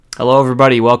Hello,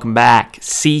 everybody. Welcome back.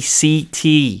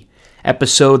 CCT,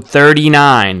 episode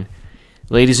 39.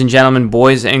 Ladies and gentlemen,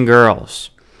 boys and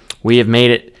girls, we have made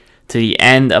it to the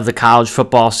end of the college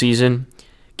football season.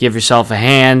 Give yourself a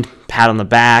hand, pat on the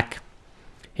back.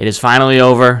 It is finally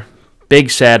over. Big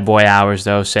sad boy hours,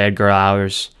 though, sad girl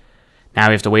hours. Now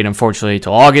we have to wait, unfortunately,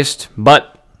 till August,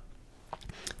 but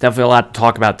definitely a lot to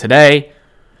talk about today.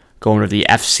 Going to the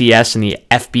FCS and the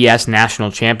FBS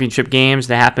National Championship games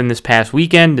that happened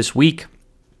this week.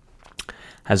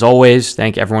 As always,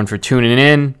 thank everyone for tuning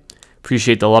in.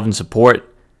 Appreciate the love and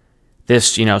support.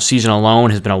 This, season alone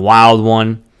has been a wild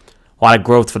one. A lot of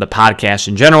growth for the podcast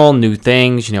in general, new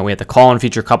things. We had the call-in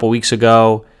feature a couple weeks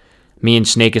ago. Me and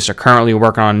Snakis are currently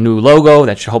working on a new logo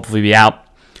that should hopefully be out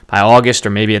by August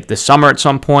or maybe this summer at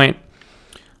some point.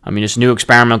 Just new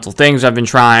experimental things I've been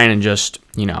trying and just,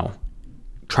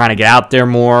 trying to get out there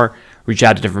more, reach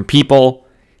out to different people.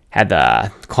 Had the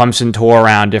Clemson tour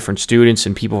around different students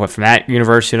and people from that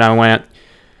university that I went.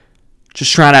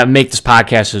 Just trying to make this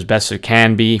podcast as best as it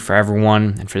can be for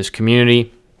everyone and for this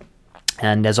community.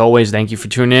 And as always, thank you for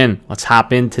tuning in. Let's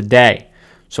hop in today.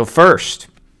 So first,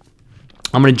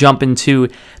 I'm going to jump into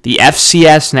the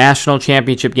FCS National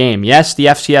Championship game. Yes, the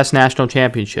FCS National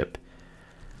Championship.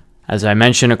 As I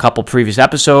mentioned a couple previous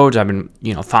episodes, I've been,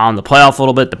 following the playoff a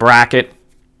little bit, the bracket.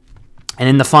 And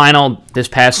in the final, this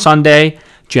past Sunday,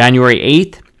 January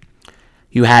 8th,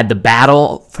 you had the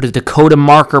battle for the Dakota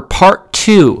Marker Part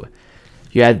 2.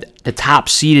 You had the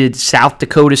top-seeded South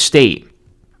Dakota State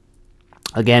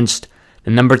against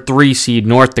the number 3 seed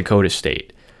North Dakota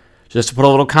State. Just to put a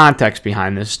little context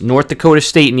behind this, North Dakota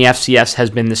State in the FCS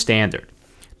has been the standard.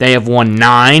 They have won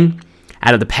 9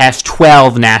 out of the past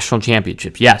 12 national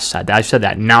championships. Yes, I said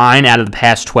that. 9 out of the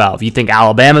past 12. You think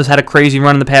Alabama's had a crazy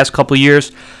run in the past couple of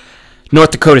years?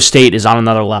 North Dakota State is on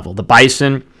another level. The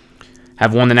Bison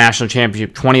have won the national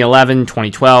championship 2011,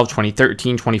 2012,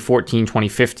 2013, 2014,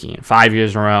 2015. 5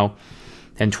 years in a row.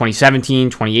 Then 2017,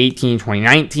 2018,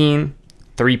 2019,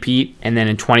 three-peat, and then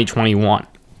in 2021.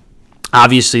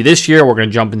 Obviously, this year, we're going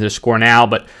to jump into the score now,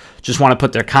 but just want to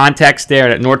put their context there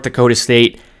that North Dakota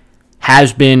State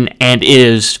has been and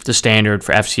is the standard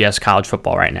for FCS college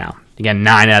football right now. Again,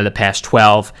 9 out of the past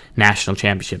 12 national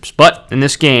championships. But in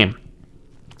this game,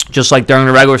 just like during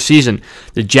the regular season,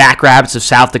 the Jackrabbits of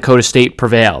South Dakota State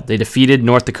prevailed. They defeated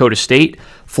North Dakota State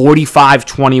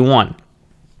 45-21.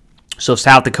 So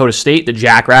South Dakota State, the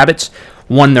Jackrabbits,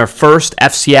 won their first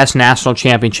FCS national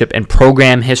championship in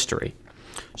program history.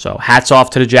 So hats off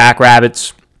to the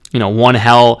Jackrabbits. One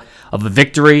hell of a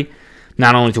victory,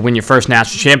 not only to win your first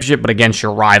national championship, but against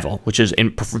your rival, which is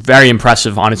very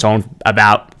impressive on its own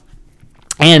about.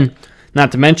 And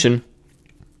not to mention,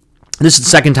 this is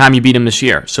the second time you beat them this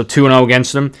year. So 2-0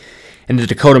 against them. In the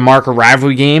Dakota Marker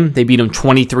rivalry game, they beat them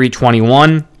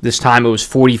 23-21. This time it was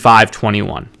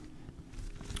 45-21.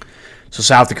 So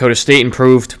South Dakota State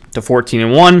improved to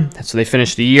 14-1. So they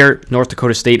finished the year. North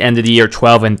Dakota State ended the year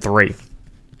 12-3.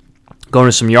 Going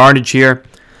to some yardage here.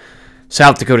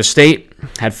 South Dakota State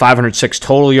had 506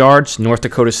 total yards. North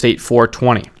Dakota State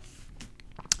 420.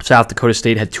 South Dakota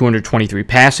State had 223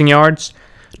 passing yards.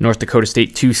 North Dakota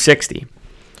State 260.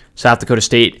 South Dakota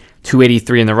State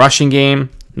 283 in the rushing game.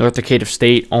 North Dakota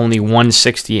State only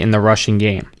 160 in the rushing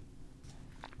game.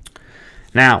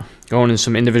 Now, going into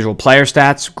some individual player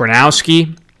stats.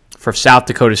 Gronowski for South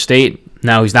Dakota State.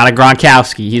 No, he's not a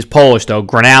Gronkowski. He's Polish, though.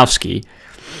 Gronowski.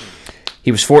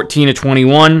 He was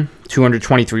 14-21,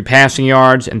 223 passing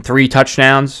yards, and 3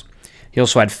 touchdowns. He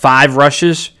also had 5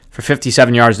 rushes for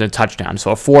 57 yards and a touchdown.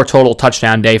 So a 4 total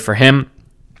touchdown day for him.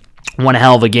 One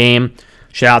hell of a game.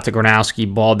 Shout out to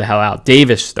Gronowski, balled the hell out.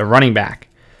 Davis, the running back,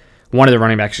 one of the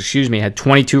running backs, had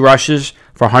 22 rushes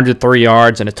for 103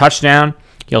 yards and a touchdown.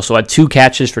 He also had 2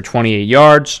 catches for 28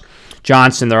 yards.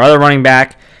 Johnson, their other running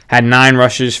back, had 9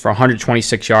 rushes for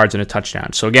 126 yards and a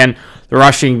touchdown. So again, the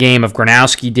rushing game of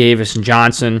Gronowski, Davis, and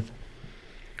Johnson,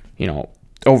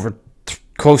 over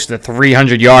close to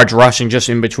 300 yards rushing just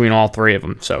in between all 3 of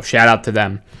them. So shout out to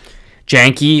them.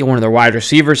 Janke, one of their wide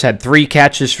receivers, had 3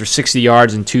 catches for 60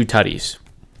 yards and 2 tutties.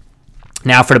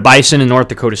 Now for the Bison in North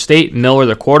Dakota State, Miller,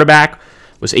 the quarterback,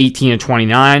 was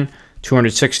 18-29,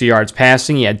 260 yards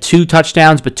passing. He had 2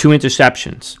 touchdowns but 2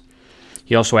 interceptions.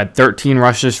 He also had 13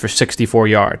 rushes for 64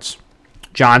 yards.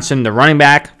 Johnson, the running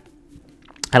back,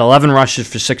 had 11 rushes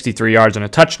for 63 yards and a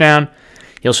touchdown.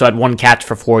 He also had 1 catch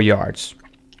for 4 yards.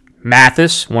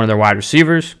 Mathis, one of their wide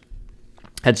receivers,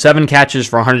 had 7 catches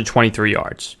for 123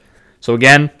 yards. So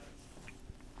again,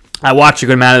 I watched a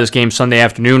good amount of this game Sunday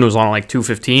afternoon. It was on like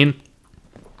 2:15.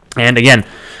 And again,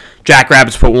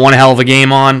 Jackrabbits put one hell of a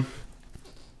game on.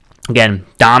 Again,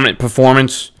 dominant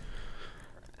performance.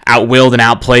 outwilled and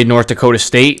outplayed North Dakota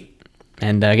State.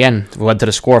 And again, led to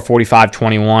the score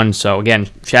 45-21. So again,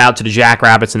 shout out to the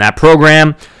Jackrabbits in that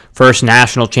program. First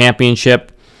national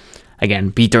championship. Again,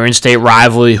 beat their in-state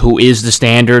rivalry, who is the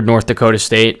standard, North Dakota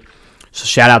State. So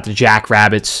shout out to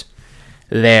Jackrabbits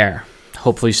there.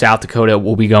 Hopefully South Dakota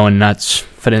will be going nuts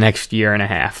for the next year and a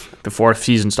half before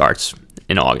season starts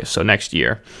in August. So next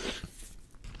year.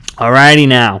 Alrighty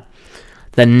now.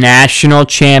 The national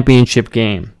championship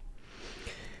game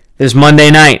is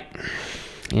Monday night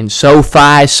in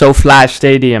SoFi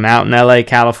Stadium out in LA,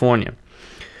 California.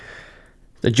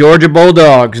 The Georgia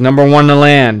Bulldogs, number 1 in the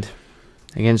land,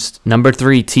 against number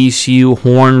 3 TCU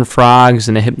Horned Frogs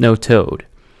and the Hypno Toad.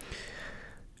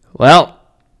 Well,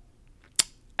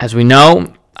 as we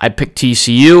know, I picked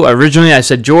TCU. Originally, I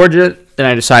said Georgia. Then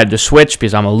I decided to switch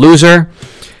because I'm a loser.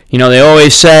 You know, they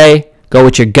always say, go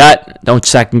with your gut. Don't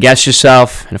second guess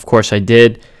yourself. And, of course, I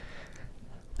did.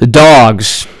 The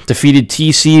Dogs defeated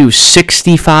TCU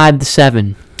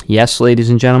 65-7. Yes, ladies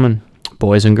and gentlemen,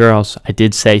 boys and girls, I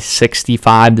did say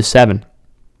 65-7.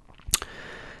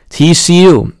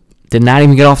 TCU did not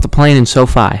even get off the plane in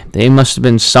SoFi. They must have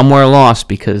been somewhere lost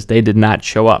because they did not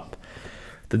show up.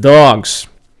 The Dogs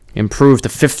improved to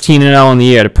 15-0 in the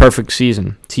year, the perfect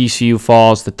season. TCU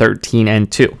falls to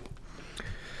 13-2.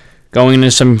 Going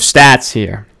into some stats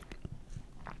here.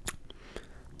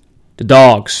 The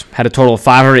Dogs had a total of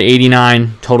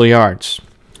 589 total yards.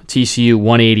 TCU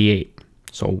 188.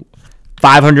 So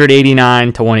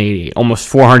 589 to 188. Almost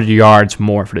 400 yards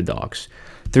more for the Dogs.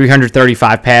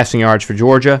 335 passing yards for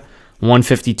Georgia.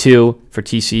 152 for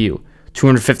TCU.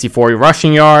 254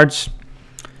 rushing yards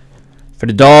for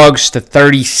the Dogs to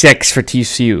 36 for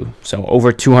TCU. So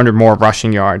over 200 more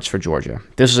rushing yards for Georgia.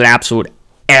 This is an absolute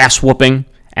ass whooping.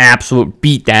 Absolute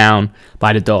beatdown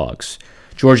by the Dogs.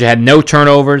 Georgia had no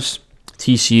turnovers.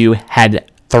 TCU had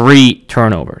 3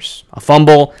 turnovers. A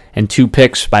fumble and 2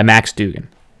 picks by Max Duggan.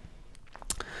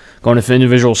 Going to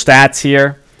individual stats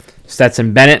here.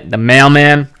 Stetson Bennett, the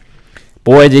mailman.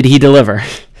 Boy, did he deliver.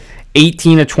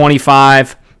 18 of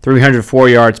 25, 304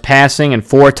 yards passing and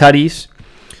 4 tutties.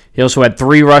 He also had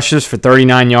 3 rushes for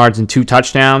 39 yards and 2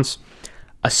 touchdowns.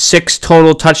 A 6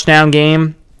 total touchdown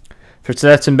game for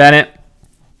Stetson Bennett.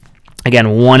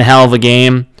 Again, one hell of a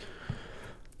game.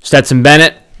 Stetson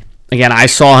Bennett, again, I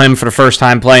saw him for the first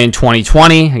time play in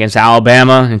 2020 against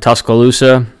Alabama in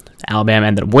Tuscaloosa. Alabama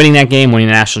ended up winning that game, winning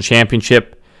the national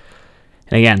championship.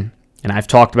 And again, and I've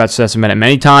talked about Stetson Bennett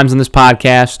many times on this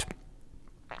podcast.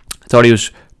 I thought he was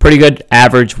pretty good,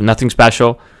 average, nothing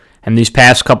special. And these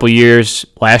past couple years,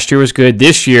 last year was good.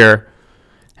 This year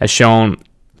has shown,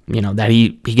 that he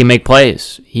can make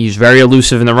plays. He's very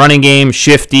elusive in the running game,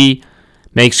 shifty,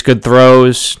 makes good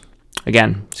throws.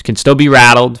 Again, can still be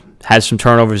rattled. Has some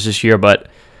turnovers this year, but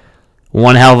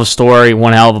one hell of a story,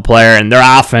 one hell of a player, and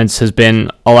their offense has been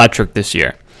electric this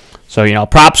year. So,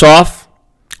 props off.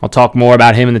 I'll talk more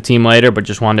about him and the team later, but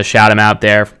just wanted to shout him out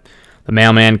there. The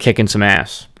mailman kicking some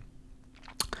ass.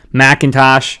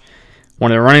 McIntosh,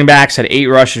 one of the running backs, had 8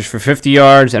 rushes for 50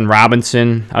 yards, and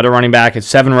Robinson, other running back, had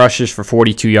 7 rushes for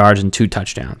 42 yards and 2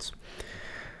 touchdowns.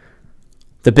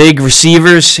 The big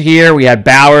receivers here, we had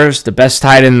Bowers, the best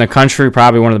tight end in the country,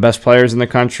 probably one of the best players in the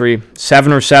country.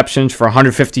 7 receptions for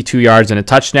 152 yards and a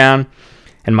touchdown.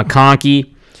 And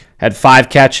McConkey had 5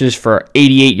 catches for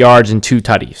 88 yards and 2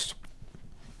 tutties.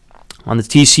 On the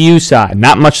TCU side,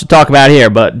 not much to talk about here,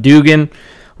 but Duggan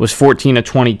was 14 of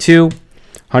 22,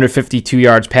 152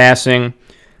 yards passing,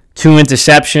 2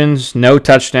 interceptions, no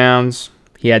touchdowns.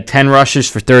 He had 10 rushes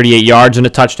for 38 yards and a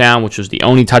touchdown, which was the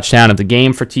only touchdown of the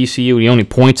game for TCU, the only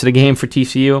points of the game for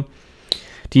TCU.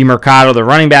 DeMercado, the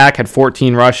running back, had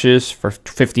 14 rushes for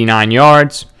 59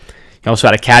 yards. He also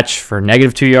had a catch for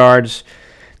negative 2 yards.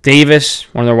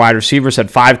 Davis, one of their wide receivers,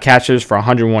 had 5 catches for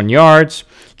 101 yards.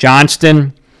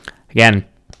 Johnston, again,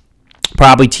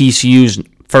 probably TCU's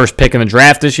first pick in the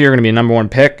draft this year, going to be a number 1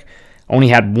 pick, only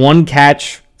had 1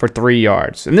 catch for 3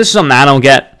 yards. And this is something I don't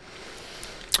get.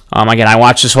 Again, I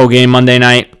watched this whole game Monday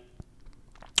night.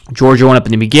 Georgia went up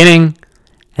in the beginning,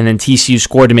 and then TCU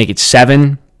scored to make it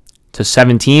 7-17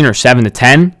 or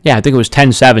 7-10. Yeah, I think it was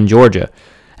 10-7 Georgia.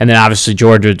 And then obviously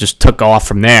Georgia just took off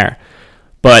from there.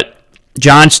 But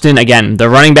Johnston, again, the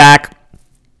running back,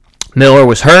 Miller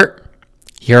was hurt.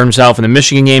 He hurt himself in the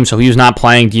Michigan game, so he was not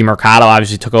playing. DeMercado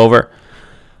obviously took over.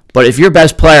 But if your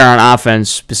best player on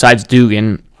offense, besides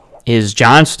Duggan, is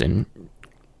Johnston,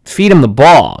 feed him the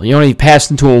ball. You only passed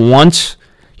into him once.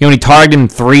 You only targeted him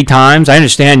 3 times. I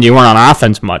understand you weren't on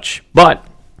offense much, but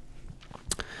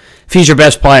if he's your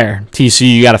best player,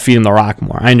 TCU, you got to feed him the rock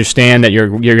more. I understand that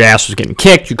your ass was getting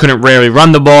kicked. You couldn't rarely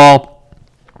run the ball.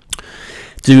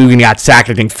 Dugan got sacked,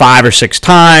 I think, 5 or 6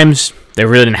 times. They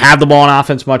really didn't have the ball in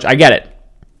offense much. I get it.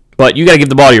 But you got to give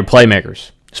the ball to your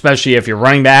playmakers, especially if your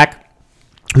running back,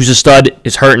 who's a stud,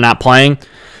 is hurt and not playing.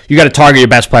 You got to target your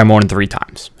best player more than 3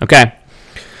 times, okay?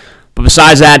 But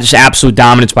besides that, just absolute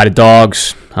dominance by the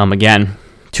Dogs. Again,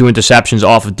 2 interceptions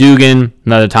off of Dugan.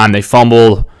 Another time they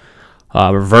fumbled,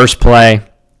 reverse play.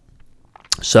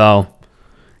 So,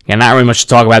 again, not really much to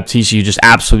talk about TCU. Just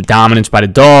absolute dominance by the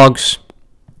Dogs.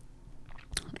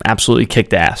 Absolutely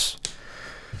kicked ass.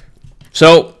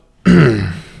 So,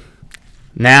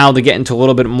 now to get into a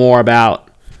little bit more about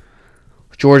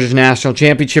Georgia's national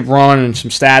championship run and some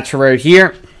stats right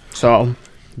here. So,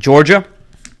 Georgia,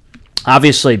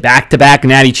 obviously back-to-back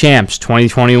Natty champs,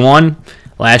 2021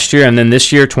 last year, and then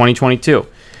this year, 2022.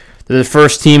 They're the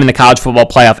first team in the college football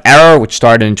playoff era, which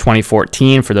started in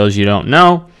 2014, for those of you who don't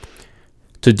know,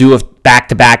 to do a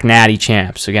back-to-back Natty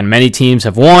champs. Again, many teams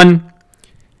have won.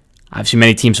 Obviously,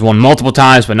 many teams have won multiple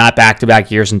times, but not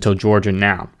back-to-back years until Georgia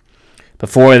now.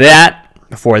 Before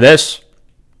this,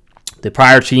 the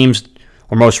prior teams,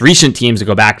 or most recent teams to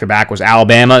go back-to-back, was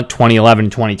Alabama, 2011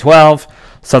 and 2012,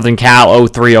 Southern Cal,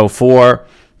 03-04,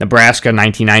 Nebraska,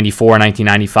 1994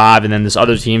 1995, and then this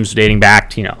other teams dating back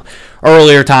to,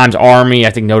 earlier times, Army, I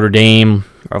think Notre Dame,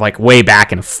 or like way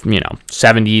back in,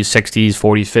 70s, 60s,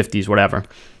 40s, 50s, whatever.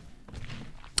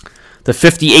 The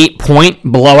 58-point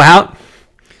blowout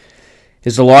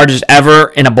is the largest ever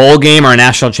in a bowl game or a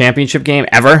national championship game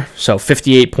ever. So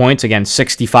 58 points, again,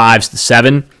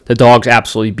 65-7. The Dogs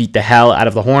absolutely beat the hell out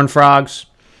of the Horned Frogs.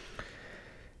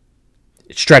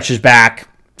 It stretches back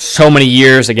so many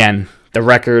years. Again, the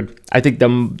record, I think the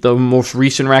most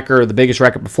recent record, or the biggest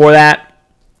record before that,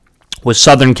 was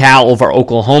Southern Cal over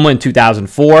Oklahoma in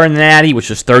 2004 in the Natty, which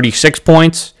was 36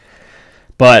 points.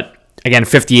 But, again,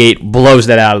 58 blows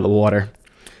that out of the water.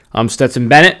 Stetson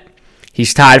Bennett,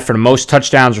 he's tied for the most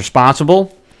touchdowns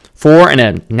responsible for in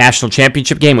a national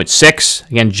championship game with 6.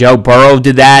 Again, Joe Burrow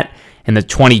did that in the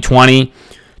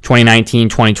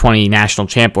 2019-2020 national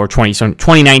champ, or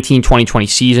 2019-2020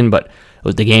 season, but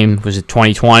the game was in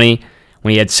 2020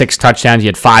 when he had 6 touchdowns. He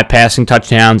had 5 passing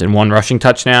touchdowns and 1 rushing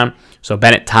touchdown. So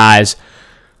Bennett ties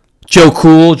Joe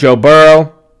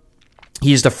Burrow.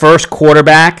 He's the first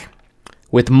quarterback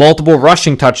with multiple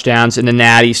rushing touchdowns in the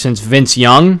Natty since Vince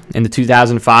Young in the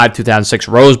 2005-2006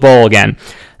 Rose Bowl. Again,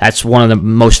 that's one of the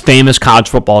most famous college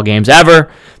football games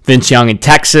ever. Vince Young in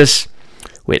Texas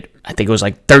with, I think it was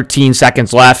like 13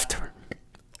 seconds left,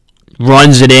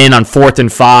 runs it in on 4th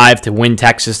and 5 to win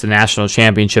Texas the national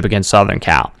championship against Southern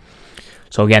Cal.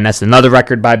 So again, that's another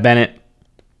record by Bennett.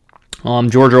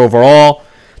 Georgia overall,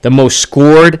 the most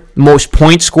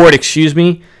points scored,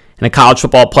 in a college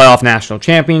football playoff national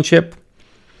championship.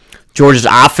 Georgia's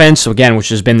offense, again, which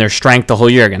has been their strength the whole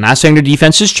year. Again, not saying their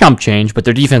defense is chump change, but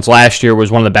their defense last year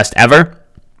was one of the best ever.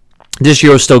 This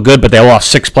year was still good, but they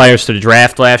lost 6 players to the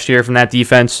draft last year from that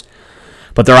defense.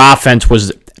 But their offense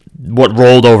was what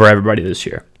rolled over everybody this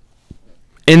year.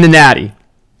 In the Natty,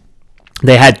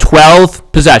 they had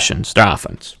 12 possessions, their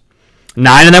offense.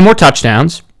 9 of them were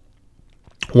touchdowns.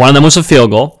 1 of them was a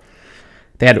field goal.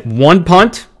 They had 1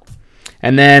 punt,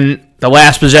 and then the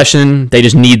last possession, they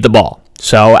just need the ball.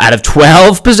 So out of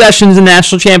 12 possessions in the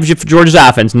national championship for Georgia's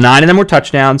offense, 9 of them were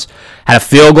touchdowns, had a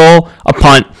field goal, a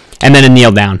punt, and then a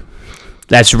kneel down.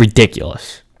 That's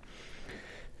ridiculous.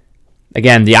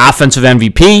 Again, the offensive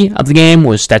MVP of the game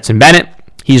was Stetson Bennett.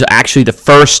 He's actually the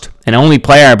first and only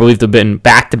player, I believe, to have been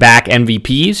back-to-back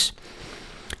MVPs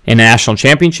in the national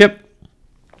championship.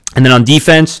 And then on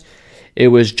defense, it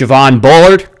was Javon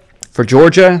Bullard for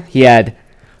Georgia. He had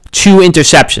 2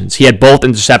 interceptions. He had both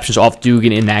interceptions off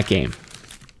Dugan in that game.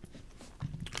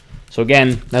 So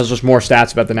again, that was just more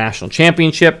stats about the national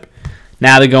championship.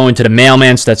 Now to go into the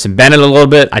mailman, Stetson Bennett, a little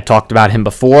bit. I talked about him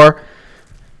before.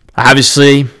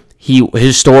 Obviously,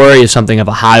 his story is something of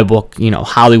a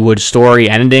Hollywood story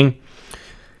ending.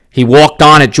 He walked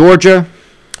on at Georgia.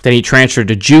 Then he transferred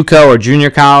to JUCO, or junior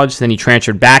college. Then he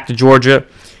transferred back to Georgia.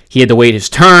 He had to wait his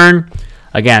turn.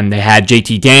 Again, they had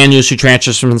JT Daniels, who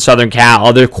transfers from Southern Cal.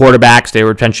 Other quarterbacks they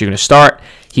were potentially going to start.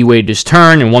 He waited his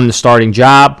turn and won the starting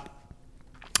job.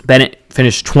 Bennett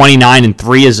finished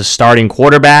 29-3 as a starting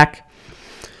quarterback.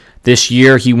 This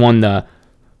year, he won the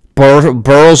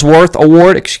Burlsworth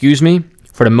Award,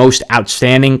 for the most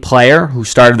outstanding player who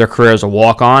started their career as a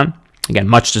walk-on. Again,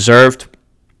 much deserved.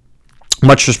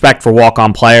 Much respect for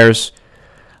walk-on players.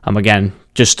 Again,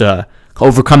 just to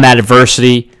overcome that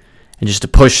adversity and just to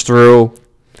push through,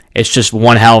 it's just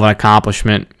one hell of an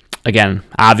accomplishment. Again,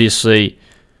 obviously,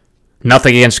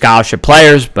 nothing against scholarship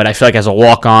players, but I feel like as a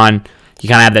walk-on, you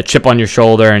kind of have that chip on your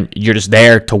shoulder, and you're just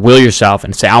there to will yourself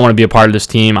and say, I want to be a part of this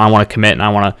team. I want to commit, and I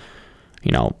want to,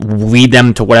 lead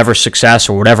them to whatever success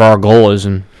or whatever our goal is.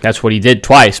 And that's what he did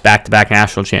twice, back-to-back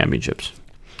national championships.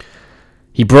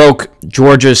 He broke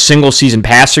Georgia's single-season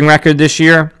passing record this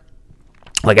year.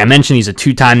 Like I mentioned, he's a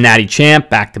two-time Natty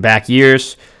champ, back-to-back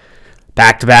years.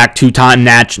 Back-to-back two-time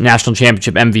national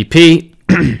championship MVP.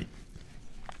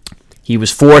 He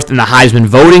was fourth in the Heisman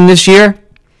voting this year.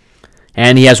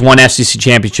 And he has one SEC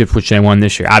championship, which they won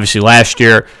this year. Obviously, last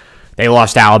year, they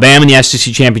lost to Alabama in the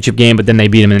SEC championship game, but then they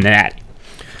beat them in the Natty.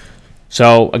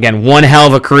 So, again, one hell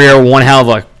of a career, one hell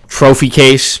of a trophy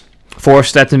case for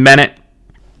Stetson Bennett.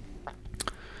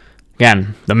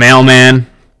 Again, the mailman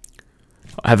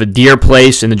have a dear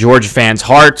place in the Georgia fans'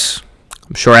 hearts.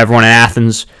 I'm sure everyone in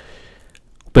Athens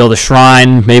will build a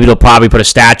shrine. Maybe they'll probably put a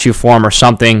statue for him or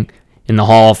something in the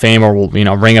Hall of Fame or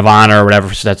Ring of Honor or whatever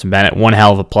for Stetson Bennett. One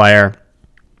hell of a player.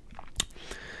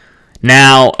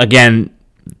 Now, again,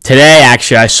 today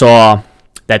actually I saw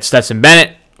that Stetson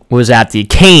Bennett was at the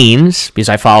Canes, because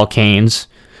I follow Canes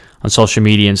on social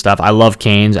media and stuff. I love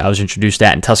Canes. I was introduced to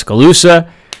that in Tuscaloosa.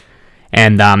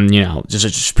 And,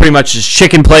 just pretty much this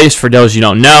chicken place, for those you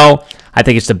don't know. I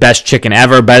think it's the best chicken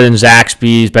ever, better than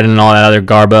Zaxby's, better than all that other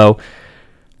garbo.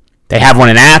 They have one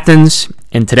in Athens,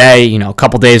 and today, a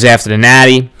couple days after the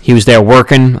Natty, he was there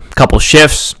working a couple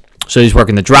shifts. So he's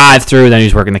working the drive-thru, then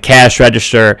he's working the cash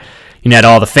register. Had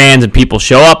all the fans and people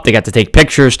show up. They got to take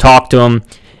pictures, talk to him.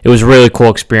 It was a really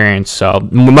cool experience. So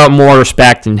more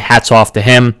respect and hats off to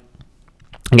him.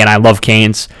 Again, I love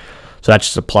Canes, so that's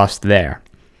just a plus there.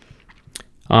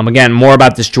 Again, more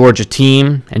about this Georgia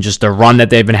team and just the run that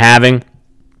they've been having.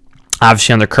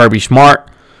 Obviously, under Kirby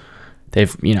Smart,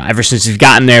 they've ever since they've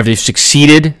gotten there, they've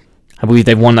succeeded. I believe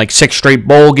they've won like 6 straight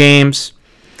bowl games,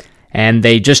 and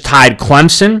they just tied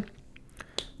Clemson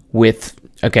with.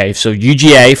 Okay, so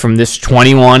UGA from this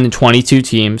 21 and 22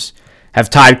 teams have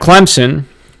tied Clemson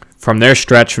from their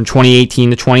stretch from 2018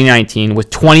 to 2019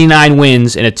 with 29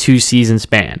 wins in a 2-season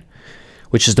span,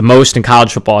 which is the most in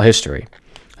college football history.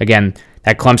 Again,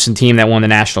 that Clemson team that won the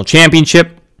national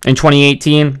championship in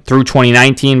 2018 through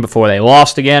 2019 before they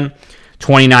lost again,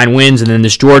 29 wins, and then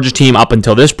this Georgia team up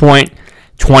until this point,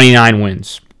 29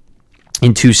 wins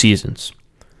in 2 seasons.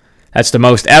 That's the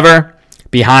most ever.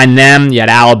 Behind them, you had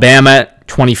Alabama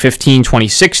 2015,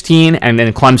 2016, and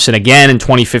then Clemson again in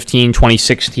 2015,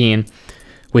 2016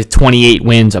 with 28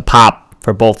 wins a pop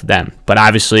for both of them. But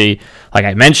obviously, like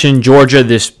I mentioned, Georgia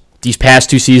these past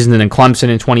 2 seasons and then Clemson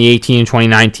in 2018 and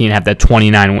 2019 have that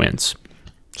 29 wins.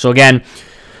 So again,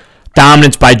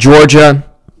 dominance by Georgia.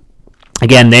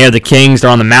 Again, they are the kings. They're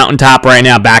on the mountaintop right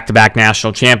now, back-to-back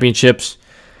national championships.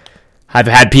 I've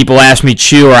had people ask me,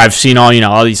 or I've seen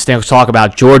all these things talk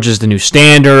about Georgia's the new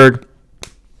standard.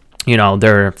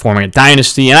 They're forming a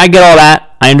dynasty, and I get all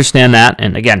that. I understand that.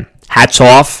 And again, hats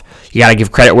off. You got to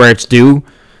give credit where it's due.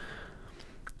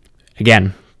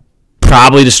 Again,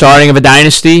 probably the starting of a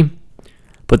dynasty.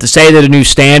 But to say they're the new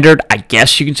standard, I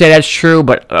guess you can say that's true.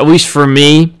 But at least for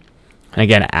me, and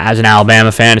again, as an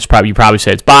Alabama fan, you probably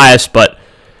say it's biased. But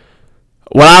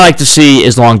what I like to see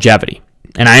is longevity.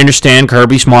 And I understand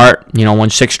Kirby Smart, won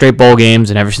 6 straight bowl games,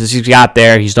 and ever since he's got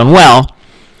there, he's done well.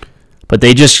 But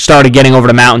they just started getting over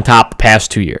the mountaintop the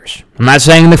past 2 years. I'm not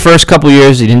saying in the first couple of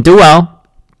years they didn't do well,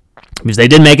 because they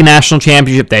did make a national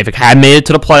championship. They've made it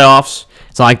to the playoffs.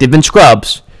 It's not like they've been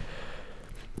scrubs.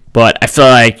 But I feel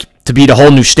like to be the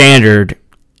whole new standard,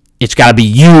 it's got to be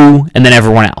you and then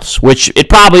everyone else, which it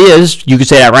probably is. You could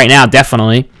say that right now,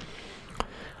 definitely.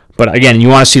 But again, you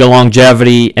want to see the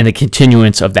longevity and the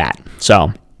continuance of that.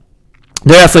 So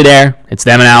they're definitely there. It's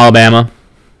them and Alabama.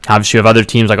 Obviously, you have other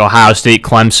teams like Ohio State,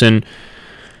 Clemson,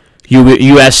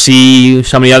 USC,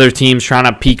 some of the other teams trying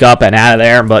to peek up and out of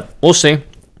there, but we'll see.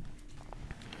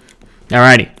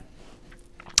 Alrighty.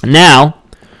 Now,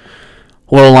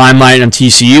 a little limelight on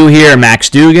TCU here,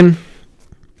 Max Duggan.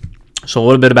 So a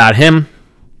little bit about him.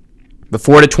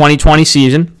 Before the 2020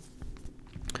 season,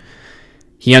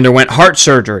 he underwent heart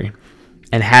surgery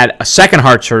and had a second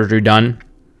heart surgery done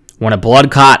when a blood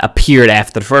clot appeared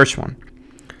after the first one.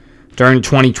 During the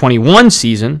 2021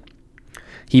 season,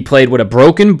 he played with a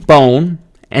broken bone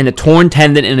and a torn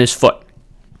tendon in his foot.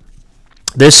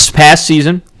 This past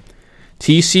season,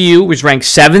 TCU was ranked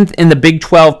 7th in the Big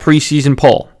 12 preseason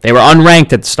poll. They were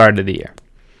unranked at the start of the year.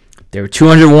 They were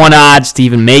 201 odds to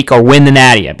even make or win the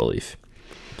Natty, I believe.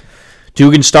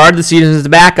 Duggan started the season as the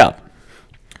backup.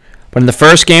 But in the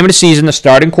first game of the season, the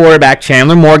starting quarterback,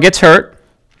 Chandler Moore, gets hurt,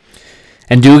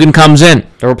 and Duggan comes in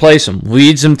to replace him,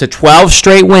 leads them to 12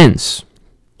 straight wins.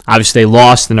 Obviously, they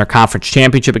lost in their conference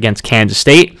championship against Kansas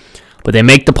State, but they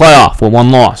make the playoff with 1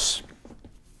 loss.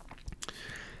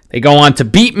 They go on to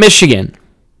beat Michigan,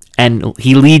 and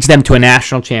he leads them to a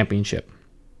national championship.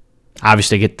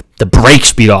 Obviously, get the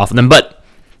brakes beat off of them, but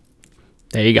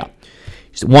there you go.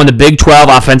 He's won the Big 12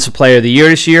 Offensive Player of the Year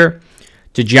this year,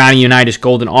 the Johnny Unitas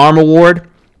Golden Arm Award,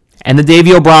 and the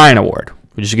Davey O'Brien Award,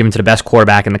 which is given to the best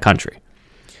quarterback in the country.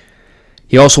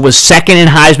 He also was second in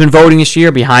Heisman voting this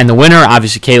year behind the winner.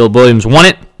 Obviously, Caleb Williams won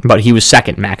it, but he was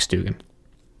second, Max Duggan.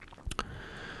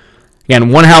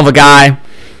 Again, one hell of a guy.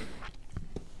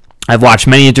 I've watched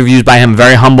many interviews by him.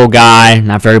 Very humble guy,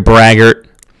 not very braggart.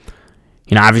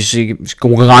 Obviously, he's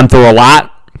gone through a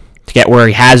lot to get where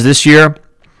he has this year.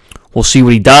 We'll see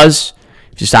what he does.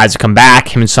 If he decides to come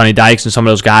back, him and Sonny Dykes and some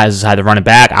of those guys decide to run it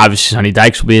back. Obviously, Sonny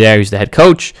Dykes will be there. He's the head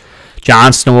coach.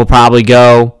 Johnston will probably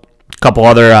go. A couple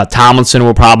other, Tomlinson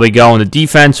will probably go in the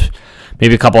defense.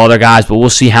 Maybe a couple other guys, but we'll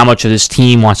see how much of this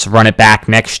team wants to run it back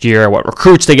next year, what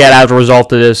recruits they get as a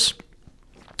result of this.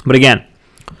 But again,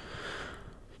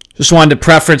 just wanted to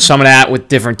preference some of that with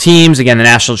different teams. Again, the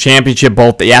national championship,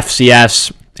 both the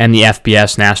FCS and the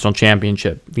FBS national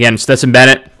championship. Again, Stetson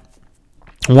Bennett,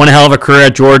 one hell of a career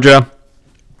at Georgia.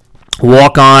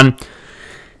 Walk on.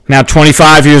 Now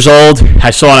 25 years old.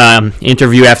 I saw an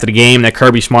interview after the game that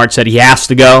Kirby Smart said he has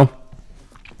to go.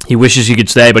 He wishes he could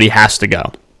stay, but he has to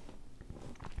go.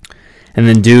 And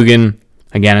then Duggan,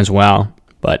 again, as well.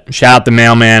 But shout out the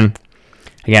mailman.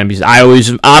 Again,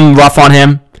 because I'm rough on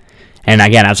him. And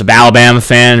again, as a Alabama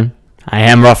fan, I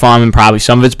am rough on him. Probably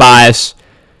some of it's bias.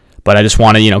 But I just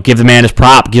want to, give the man his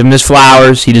prop. Give him his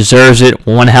flowers. He deserves it.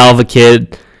 One hell of a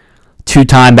kid.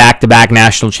 2-time back-to-back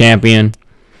national champion.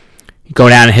 Go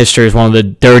down in history as one of the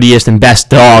dirtiest and best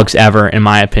dogs ever, in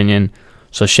my opinion.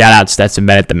 So shout out Stetson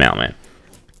Bennett, the mailman.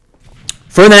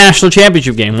 For the national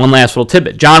championship game, one last little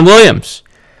tidbit. John Williams,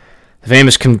 the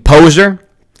famous composer,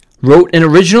 wrote an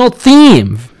original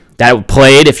theme that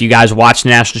played. If you guys watch the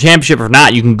national championship or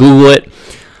not, you can Google it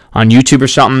on YouTube or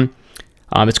something.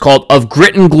 It's called Of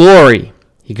Grit and Glory.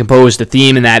 He composed the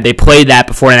theme, and that they played that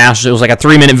before the national. It was like a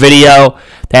 3-minute video.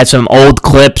 They had some old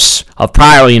clips of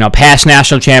prior, past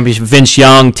national champions: Vince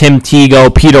Young, Tim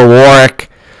Tebow, Peter Warwick,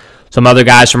 some other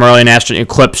guys from early national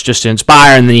clips just to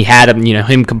inspire. And then he had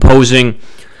him composing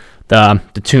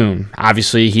the tune.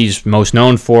 Obviously, he's most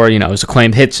known for his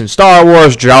acclaimed hits in Star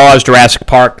Wars, Jaws, Jurassic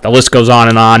Park. The list goes on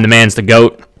and on. The man's the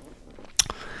GOAT.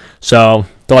 So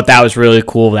thought that was really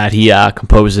cool that he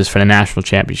composed this for the national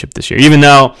championship this year. Even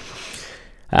though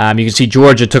you can see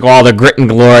Georgia took all the grit and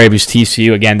glory because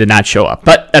TCU, again, did not show up.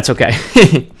 But that's okay.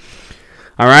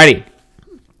 Alrighty.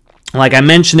 Like I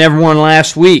mentioned everyone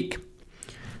last week,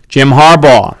 Jim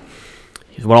Harbaugh.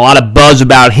 There's been a lot of buzz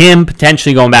about him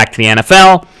potentially going back to the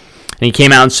NFL. And he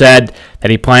came out and said that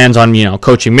he plans on,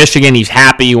 coaching Michigan. He's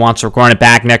happy. He wants to run it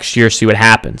back next year, see what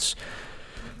happens.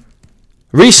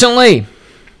 Recently,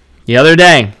 the other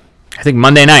day, I think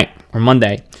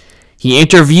Monday, he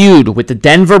interviewed with the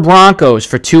Denver Broncos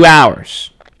for 2 hours.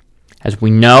 As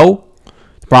we know,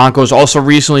 the Broncos also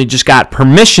recently just got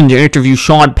permission to interview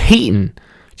Sean Payton,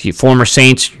 the former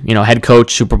Saints, head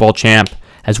coach, Super Bowl champ,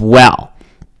 as well.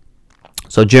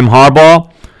 So Jim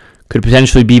Harbaugh could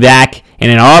potentially be back in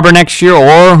Ann Arbor next year,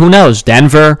 or who knows,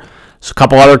 Denver. There's a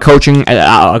couple other coaching,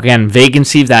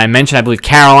 vacancies that I mentioned. I believe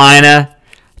Carolina,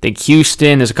 I think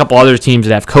Houston. There's a couple other teams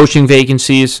that have coaching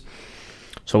vacancies.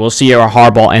 So we'll see where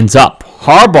Harbaugh ends up.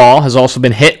 Harbaugh has also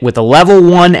been hit with a level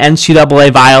 1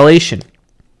 NCAA violation.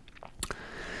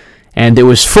 And it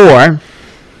was for,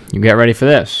 you get ready for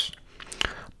this,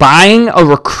 buying a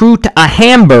recruit a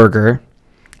hamburger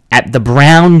at the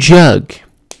Brown Jug.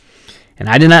 And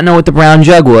I did not know what the Brown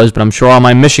Jug was, but I'm sure all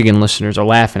my Michigan listeners are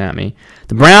laughing at me.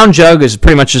 The Brown Jug is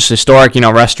pretty much just a historic,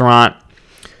 restaurant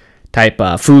type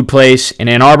food place in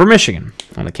Ann Arbor, Michigan,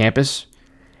 on the campus.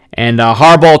 And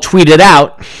Harbaugh tweeted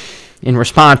out in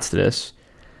response to this,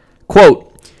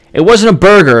 quote, "It wasn't a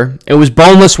burger, it was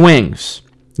boneless wings.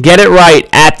 Get it right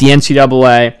at the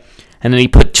NCAA." And then he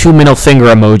put 2 middle finger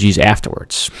emojis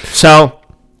afterwards. So,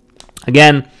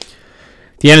 again,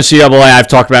 the NCAA, I've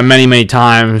talked about many, many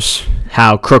times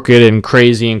how crooked and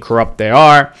crazy and corrupt they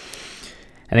are.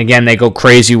 And again, they go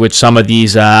crazy with some of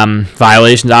these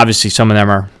violations. Obviously, some of them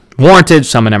are warranted,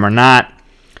 some of them are not.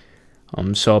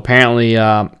 So apparently,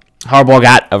 Harbaugh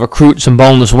got a recruit some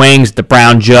boneless wings at the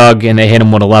Brown Jug, and they hit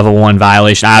him with a level 1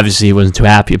 violation. Obviously, he wasn't too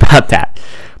happy about that.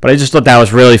 But I just thought that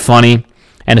was really funny,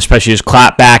 and especially just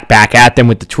clap back at them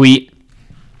with the tweet.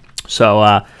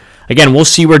 So, again, we'll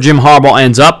see where Jim Harbaugh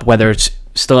ends up, whether it's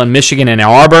still in Michigan and Ann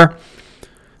Arbor,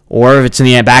 or if it's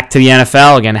back to the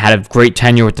NFL. Again, had a great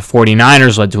tenure with the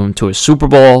 49ers, led him to a Super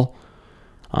Bowl.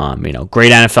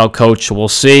 Great NFL coach, so we'll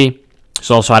see. He's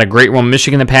also had a great run in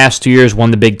Michigan the past 2 years, won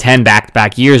the Big Ten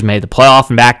back-to-back years, made the playoff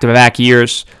in back-to-back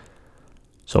years.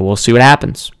 So we'll see what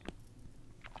happens.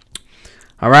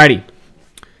 Alrighty,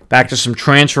 back to some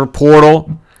transfer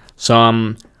portal,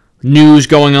 some news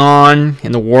going on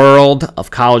in the world of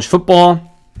college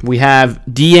football. We have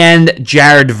D-end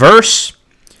Jared Verse.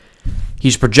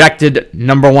 He's projected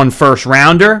number 1 first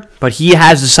rounder, but he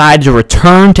has decided to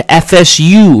return to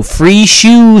FSU. Free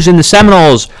shoes, and the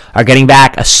Seminoles are getting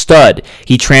back a stud.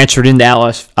 He transferred into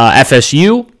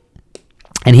FSU,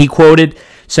 and he quoted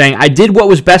saying, "I did what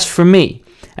was best for me,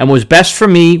 and what was best for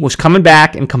me was coming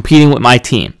back and competing with my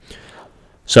team."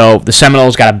 So the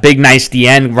Seminoles got a big, nice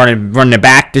D-end running it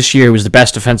back this year. He was the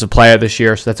best defensive player this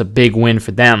year, so that's a big win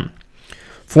for them.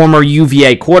 Former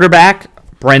UVA quarterback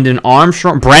Brennan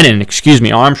Armstrong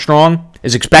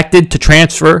is expected to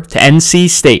transfer to NC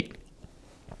State.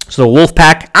 So the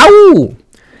Wolfpack,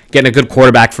 getting a good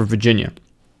quarterback for Virginia.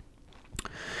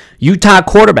 Utah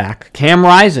quarterback Cam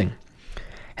Rising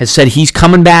has said he's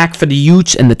coming back for the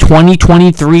Utes in the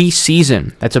 2023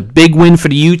 season. That's a big win for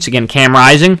the Utes. Again, Cam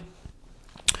Rising.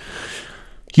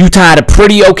 Utah had a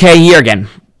pretty okay year. Again,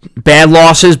 bad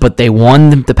losses, but they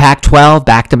won the Pac-12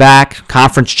 back-to-back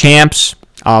conference champs.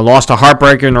 Lost a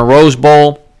heartbreaker in the Rose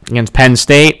Bowl against Penn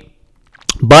State.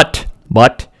 But,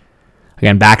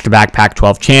 again, back-to-back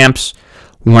Pac-12 champs.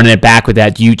 Running it back with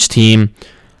that Utes team.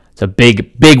 It's a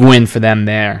big win for them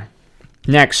there.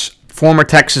 Next, former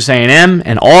Texas A&M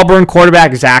and Auburn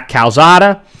quarterback Zach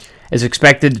Calzada is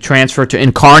expected to transfer to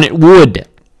Incarnate Wood,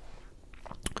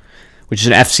 which is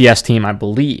an FCS team, I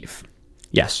believe.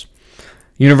 Yes.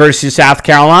 University of South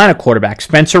Carolina quarterback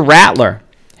Spencer Rattler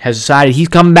has decided he's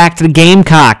coming back to the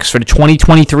Gamecocks for the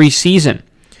 2023 season.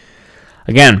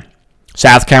 Again,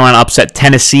 South Carolina upset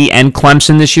Tennessee and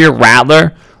Clemson this year.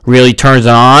 Rattler really turns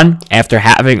it on after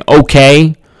having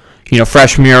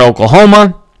freshman year at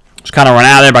Oklahoma. Was kind of run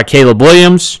out of there by Caleb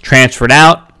Williams. Transferred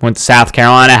out, went to South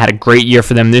Carolina, had a great year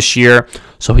for them this year.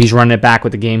 So he's running it back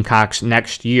with the Gamecocks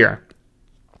next year.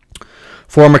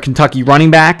 Former Kentucky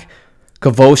running back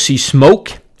Kavosi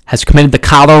Smoke has committed to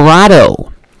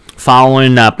Colorado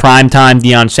following primetime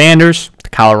Deion Sanders to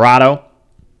Colorado.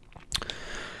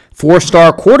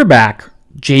 4-star quarterback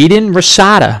Jaden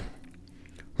Rashada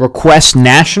requests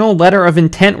national letter of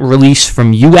intent release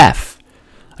from UF.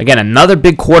 Again, another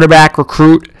big quarterback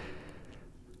recruit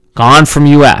gone from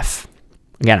UF.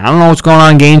 Again, I don't know what's going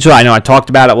on in Gainesville. I know I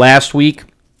talked about it last week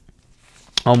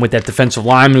with that defensive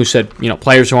lineman who said,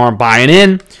 players who aren't buying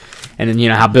in. And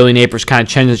then, how Billy Napier's kind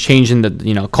of changing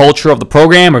the, culture of the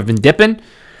program or have been dipping.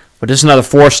 But this is another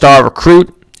 4-star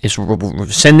recruit is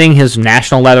rescinding his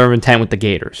national letter of intent with the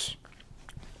Gators.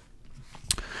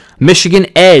 Michigan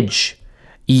Edge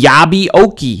Iyabi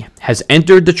Oki has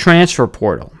entered the transfer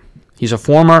portal. He's a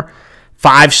former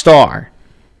 5-star.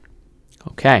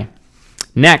 Okay.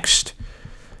 Next,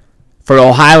 for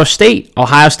Ohio State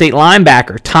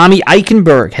linebacker Tommy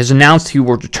Eichenberg has announced he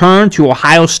will return to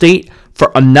Ohio State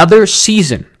for another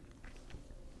season.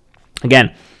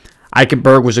 Again,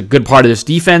 Eichenberg was a good part of this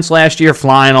defense last year,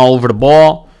 flying all over the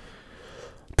ball.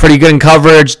 Pretty good in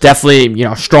coverage,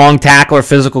 definitely, strong tackler,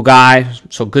 physical guy.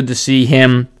 So good to see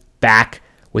him back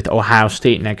with Ohio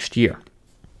State next year.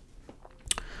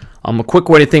 A quick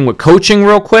way to think with coaching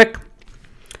real quick.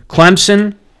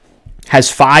 Clemson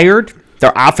has fired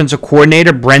their offensive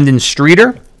coordinator, Brendan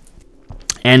Streeter.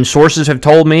 And sources have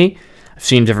told me, I've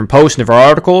seen different posts and different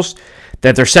articles,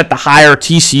 that they're set to hire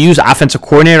TCU's offensive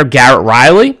coordinator, Garrett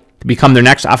Riley, to become their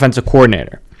next offensive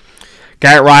coordinator.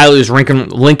 Garrett Riley is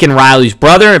Lincoln Riley's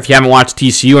brother. If you haven't watched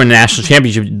TCU in the national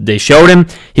championship, they showed him.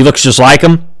 He looks just like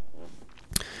him.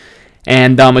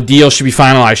 And a deal should be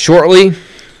finalized shortly.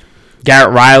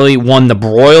 Garrett Riley won the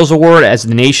Broyles Award as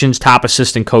the nation's top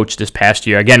assistant coach this past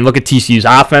year. Again, look at TCU's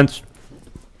offense.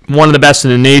 One of the best in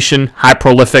the nation. High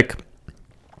prolific.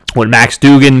 What Max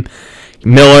Dugan,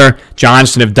 Miller,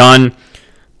 Johnson have done.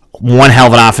 One hell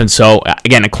of an offense. So,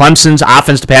 again, Clemson's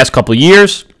offense the past couple of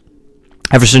years,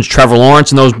 ever since Trevor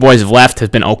Lawrence and those boys have left, has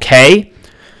been okay.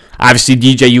 Obviously,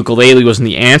 DJ Ukulele wasn't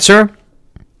the answer.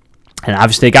 And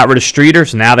obviously, they got rid of Streeter,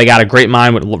 so now they got a great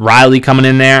mind with Riley coming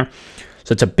in there.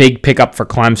 So it's a big pickup for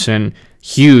Clemson.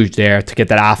 Huge there to get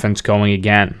that offense going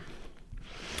again.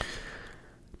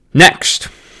 Next,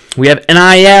 we have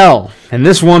NIL. And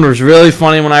this one was really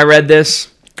funny when I read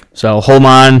this. So hold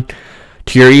on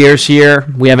to your ears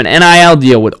here. We have an NIL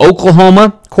deal with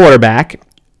Oklahoma quarterback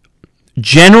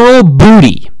General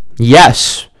Booty.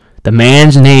 Yes, the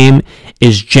man's name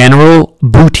is General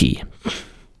Booty.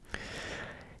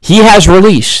 He has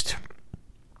released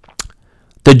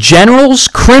the General's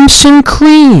Crimson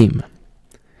Cream,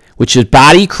 which is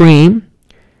body cream,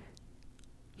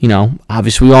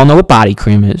 obviously we all know what body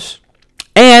cream is.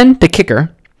 And the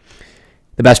kicker,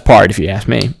 the best part if you ask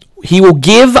me, he will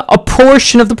give a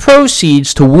portion of the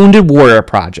proceeds to Wounded Warrior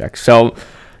Project. So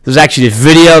there's actually this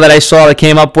video that I saw that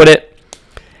came up with it.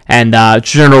 And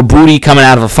General Booty coming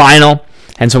out of a final.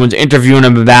 And someone's interviewing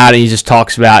him about it. He just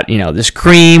talks about, this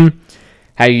cream,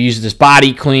 how you use this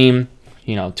body cream,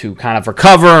 to kind of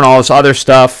recover and all this other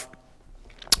stuff.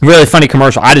 Really funny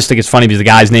commercial. I just think it's funny because the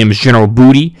guy's name is General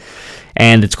Booty.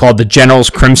 And it's called the General's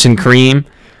Crimson Cream.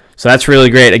 So that's really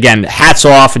great. Again, hats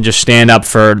off and just stand up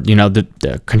for,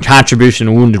 the contribution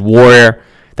to Wounded Warrior.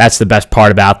 That's the best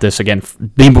part about this. Again,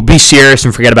 be serious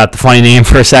and forget about the funny name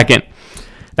for a second.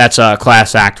 That's a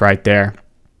class act right there.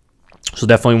 So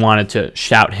definitely wanted to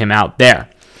shout him out there.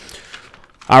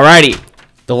 Alrighty.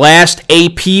 The last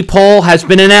AP poll has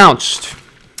been announced.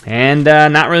 And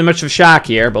not really much of a shock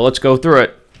here, but let's go through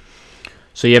it.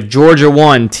 So you have Georgia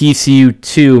 1, TCU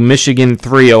 2, Michigan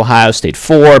 3, Ohio State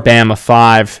 4, Bama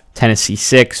 5, Tennessee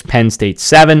 6, Penn State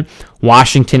 7,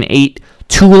 Washington 8,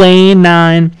 Tulane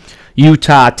 9,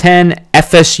 Utah 10,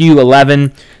 FSU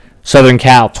 11, Southern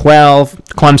Cal 12,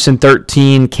 Clemson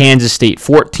 13, Kansas State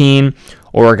 14,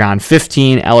 Oregon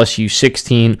 15, LSU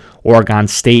 16, Oregon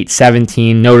State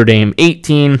 17, Notre Dame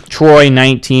 18, Troy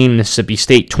 19, Mississippi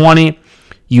State 20,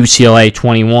 UCLA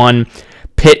 21,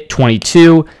 Pitt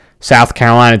 22, South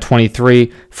Carolina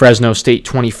 23, Fresno State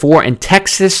 24, and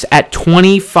Texas at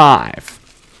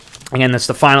 25. Again, that's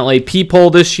the final AP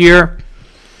poll this year.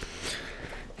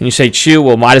 And you say, Chew,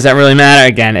 well, why does that really matter?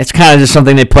 Again, it's kind of just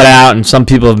something they put out, and some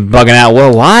people have been bugging out,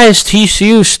 well, why is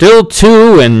TCU still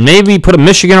 2, and maybe put a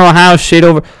Michigan or Ohio State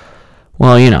over?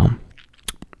 Well,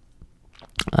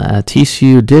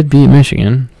 TCU did beat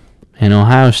Michigan, and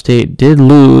Ohio State did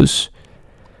lose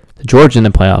Georgia in the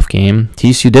playoff game.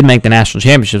 TCU did make the national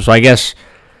championship, so I guess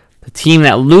the team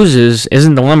that loses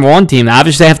isn't the number 1 team.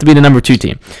 Obviously, they have to be the number 2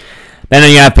 team.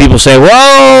 Then you have people say,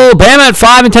 whoa, Bama at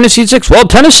 5 and Tennessee at 6. Well,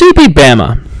 Tennessee beat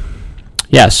Bama.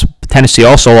 Yes, Tennessee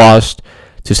also lost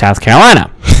to South Carolina,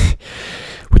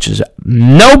 which is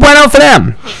no bueno for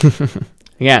them.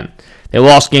 Again, they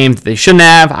lost games that they shouldn't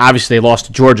have. Obviously, they lost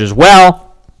to Georgia as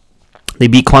well. They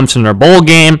beat Clemson in their bowl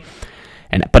game.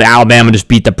 But Alabama just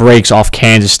beat the brakes off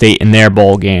Kansas State in their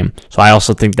bowl game. So I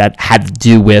also think that had to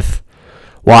do with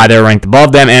why they're ranked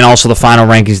above them. And also the final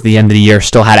rankings at the end of the year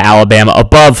still had Alabama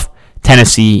above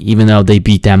Tennessee, even though they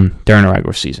beat them during the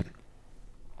regular season.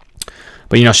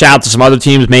 But, shout out to some other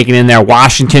teams making in there.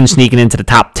 Washington sneaking into the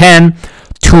top 10.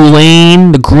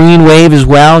 Tulane, the Green Wave as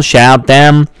well. Shout out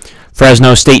them.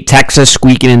 Fresno State, Texas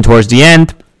squeaking in towards the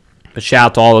end. But shout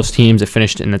out to all those teams that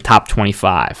finished in the top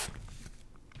 25.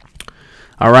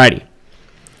 Alrighty.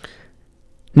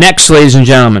 Next, ladies and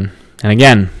gentlemen, and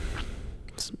again,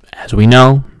 as we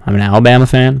know, I'm an Alabama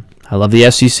fan. I love the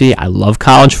SEC. I love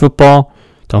college football.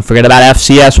 Don't forget about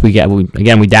FCS. We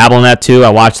dabble in that too. I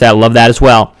watch that, love that as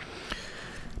well.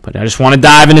 But I just want to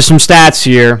dive into some stats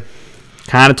here.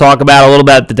 Kind of talk about a little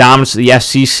bit the dominance of the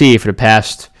SEC for the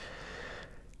past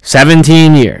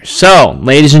 17 years. So,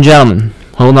 ladies and gentlemen,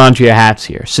 hold on to your hats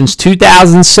here. Since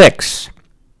 2006.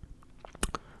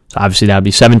 So obviously that would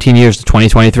be 17 years to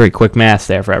 2023. Quick math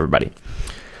there for everybody.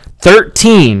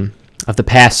 13 of the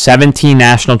past 17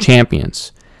 national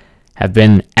champions have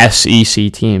been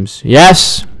SEC teams.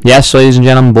 Yes, ladies and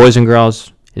gentlemen, boys and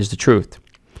girls, is the truth.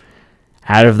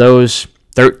 Out of those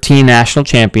 13 national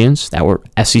champions that were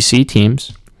SEC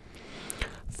teams,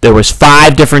 there was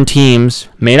 5 different teams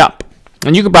made up.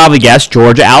 And you could probably guess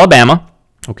Georgia, Alabama,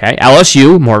 okay,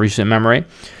 LSU, more recent memory.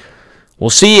 We'll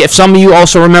see if some of you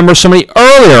also remember some of the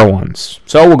earlier ones.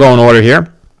 So we'll go in order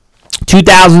here.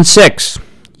 2006,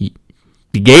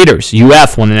 the Gators,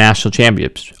 UF won the national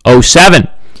championships. 07,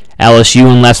 LSU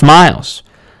and Les Miles.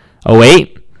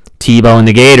 08, Tebow and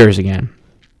the Gators again.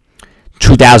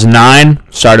 2009,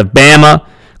 start of Bama,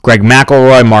 Greg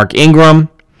McElroy, Mark Ingram.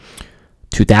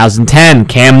 2010,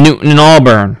 Cam Newton and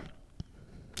Auburn.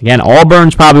 Again,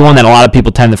 Auburn's probably one that a lot of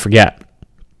people tend to forget.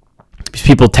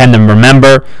 People tend to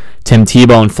remember Tim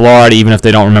Tebow in Florida, even if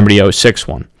they don't remember the 06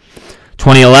 one.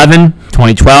 2011,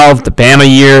 2012, the Bama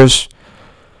years.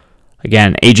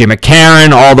 Again, A.J.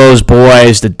 McCarron, all those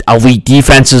boys, the elite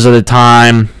defenses of the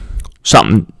time.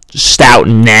 Something stout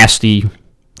and nasty.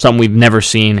 Something we've never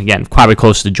seen. Again, probably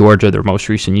close to Georgia, their most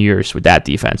recent years with that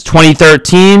defense.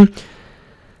 2013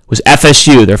 was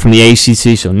FSU. They're from the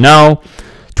ACC, so no.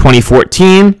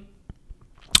 2014,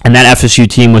 and that FSU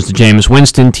team was the Jameis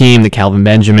Winston team, the Kelvin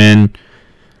Benjamin.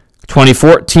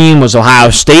 2014 was Ohio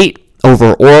State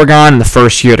over Oregon in the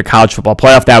first year of the college football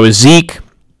playoff. That was Zeke.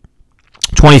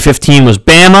 2015 was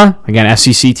Bama, again,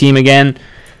 SEC team again.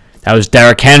 That was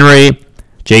Derrick Henry.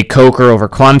 Jake Coker over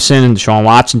Clemson and Deshaun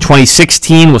Watson.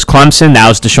 2016 was Clemson. That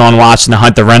was Deshaun Watson to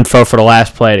Hunter Renfrow for the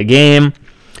last play of the game.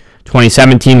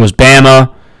 2017 was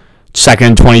Bama. Second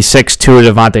and 26, Tua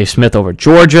Devontae Smith over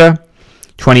Georgia.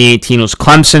 2018 was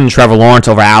Clemson and Trevor Lawrence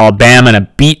over Alabama in a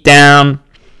beatdown.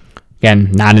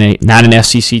 Again, not an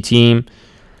SEC team.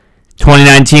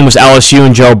 2019 was LSU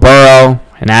and Joe Burrow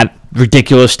and that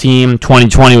ridiculous team.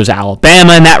 2020 was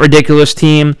Alabama and that ridiculous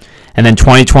team. And then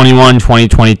 2021,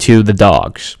 2022, the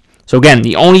Dogs. So again,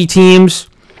 the only teams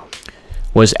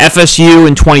was FSU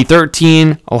in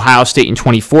 2013, Ohio State in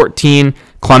 2014,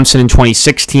 Clemson in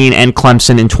 2016, and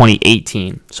Clemson in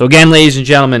 2018. So again, ladies and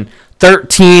gentlemen,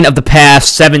 13 of the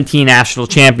past 17 national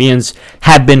champions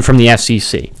have been from the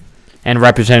SEC and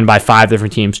represented by 5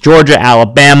 different teams: Georgia,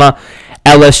 Alabama,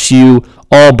 LSU,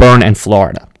 Auburn, and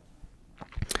Florida.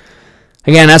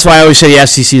 Again, that's why I always say the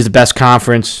SEC is the best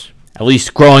conference. At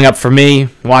least growing up for me,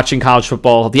 watching college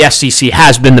football, the SEC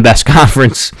has been the best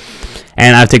conference,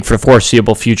 and I think for the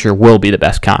foreseeable future will be the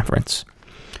best conference.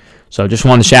 So just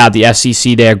wanted to shout out the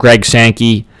SEC there. Greg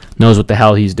Sankey knows what the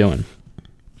hell he's doing.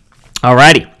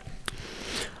 Alrighty.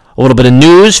 A little bit of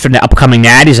news for the upcoming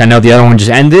Natties. I know the other one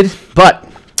just ended, but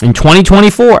in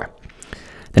 2024,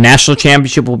 the national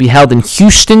championship will be held in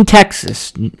Houston,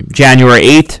 Texas, January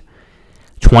 8th,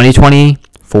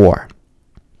 2024.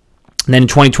 And then in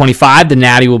 2025, the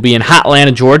Natty will be in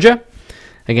Hotlanta, Georgia,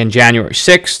 again, January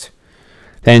 6th.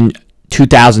 Then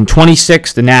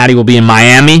 2026, the Natty will be in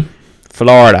Miami,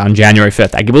 Florida, on January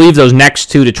 5th. I believe those next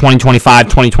two, to 2025,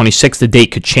 2026, the date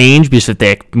could change because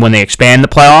when they expand the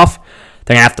playoff,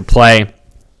 they're going to have to play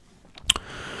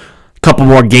a couple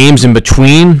more games in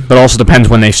between, but also depends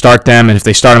when they start them. And if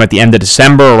they start them at the end of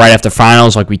December or right after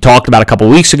finals, like we talked about a couple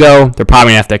weeks ago, they're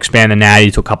probably going to have to expand the Natty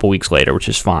to a couple weeks later, which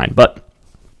is fine. But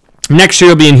next year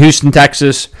will be in Houston,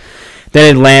 Texas,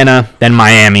 then Atlanta, then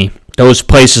Miami. Those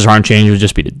places aren't changing, it would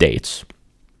just be the dates.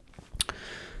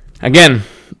 Again,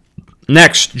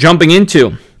 next, jumping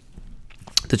into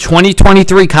the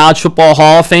 2023 College Football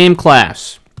Hall of Fame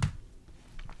class.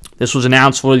 This was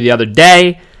announced for the other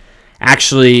day.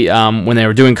 Actually, when they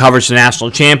were doing coverage of the national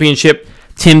championship,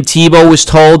 Tim Tebow was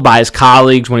told by his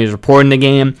colleagues when he was reporting the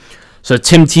game. So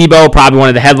Tim Tebow, probably one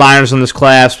of the headliners in this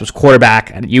class, was quarterback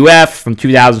at UF from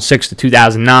 2006 to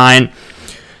 2009.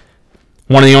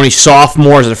 One of the only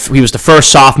sophomores. He was the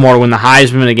first sophomore to win the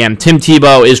Heisman. Again, Tim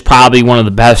Tebow is probably one of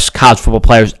the best college football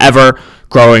players ever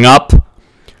growing up.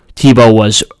 Tebow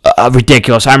was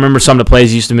ridiculous. I remember some of the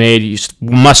plays he used to make.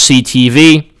 Must-see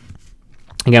TV.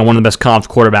 Again, one of the best college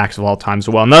quarterbacks of all time as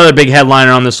well. Another big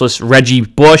headliner on this list, Reggie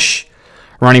Bush,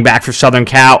 running back for Southern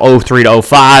Cal, 03 to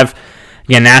 05.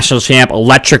 Again, national champ,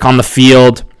 electric on the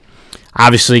field.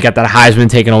 Obviously, got that Heisman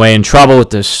taken away in trouble with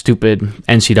this stupid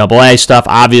NCAA stuff.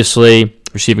 Obviously,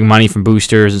 receiving money from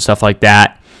boosters and stuff like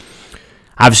that.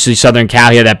 Obviously, Southern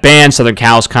Cal, he had that ban. Southern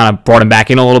Cal's kind of brought him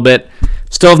back in a little bit.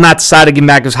 Still have not decided to give him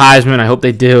back his Heisman. I hope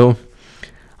they do.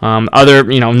 Other,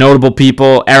 notable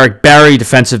people, Eric Berry,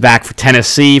 defensive back for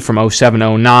Tennessee from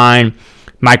 07-09.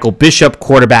 Michael Bishop,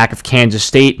 quarterback of Kansas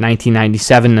State,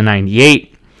 1997 to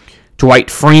 98. Dwight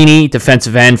Freeney,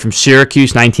 defensive end from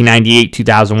Syracuse,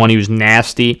 1998-2001. He was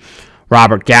nasty.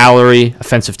 Robert Gallery,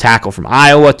 offensive tackle from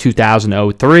Iowa,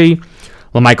 2003.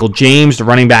 LaMichael James, the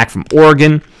running back from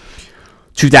Oregon,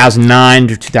 2009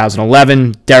 to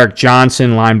 2011. Derek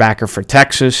Johnson, linebacker for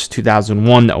Texas,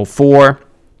 2001 to 04.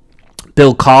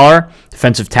 Bill Collar,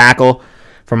 defensive tackle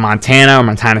from Montana or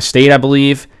Montana State, I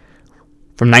believe,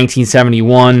 from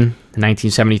 1971 to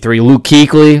 1973. Luke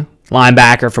Kuechly,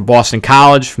 linebacker for Boston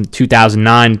College from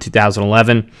 2009 to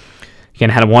 2011. Again,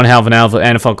 had one hell of an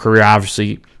NFL career,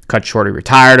 obviously cut short, he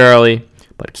retired early,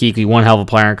 but Kuechly, one hell of a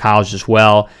player in college as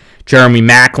well. Jeremy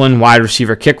Maclin, wide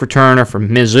receiver kick returner from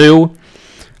Mizzou,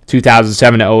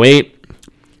 2007 to 08.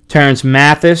 Terrence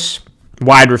Mathis,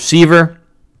 wide receiver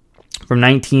from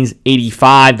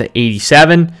 1985 to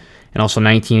 87, and also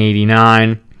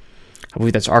 1989. I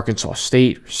believe that's Arkansas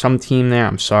State, some team there.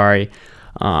 I'm sorry.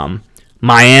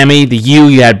 Miami, the U,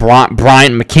 you had Bryant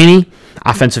McKinney,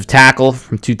 offensive tackle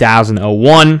from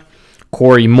 2001.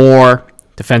 Corey Moore,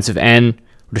 defensive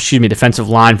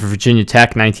line for Virginia Tech,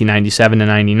 1997 to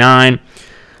 99.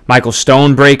 Michael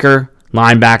Stonebreaker,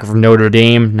 linebacker from Notre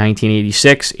Dame,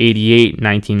 1986, 88,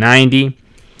 1990.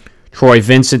 Troy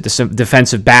Vincent,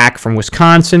 defensive back from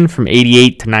Wisconsin, from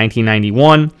 88 to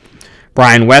 1991.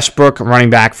 Brian Westbrook, running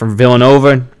back from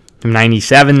Villanova, from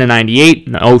 97 to 98,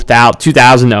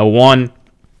 2000 to 01.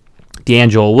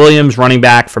 D'Angelo Williams, running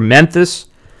back from Memphis,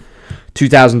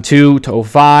 2002 to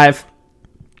 05.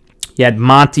 You had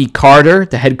Monty Carter,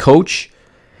 the head coach,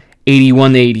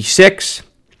 81 to 86.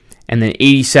 And then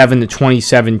 87 to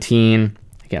 2017,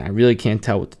 Again, I really can't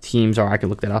tell what the teams are. I can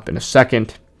look that up in a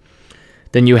second.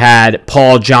 Then you had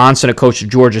Paul Johnson, a coach of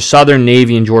Georgia Southern,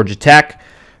 Navy, and Georgia Tech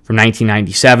from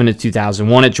 1997 to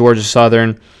 2001 at Georgia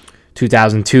Southern,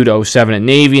 2002 to 07 at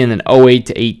Navy, and then 08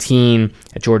 to 18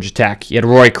 at Georgia Tech. You had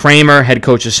Roy Kramer, head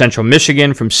coach of Central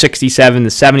Michigan from 67 to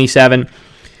 77,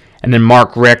 and then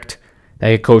Mark Richt, the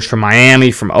head coach from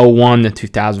Miami from 01 to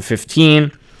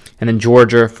 2015, and then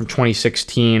Georgia from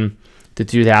 2016 to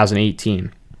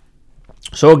 2018.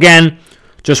 So again,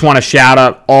 just want to shout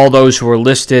out all those who were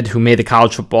listed who made the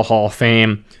College Football Hall of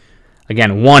Fame.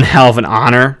 Again, one hell of an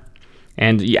honor.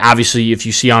 And obviously, if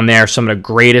you see on there some of the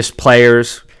greatest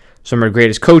players, some of the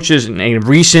greatest coaches in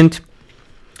recent,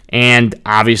 and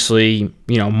obviously,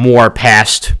 more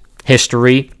past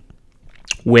history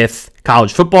with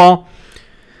college football.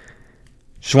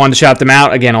 Just wanted to shout them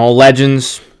out. Again, all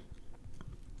legends.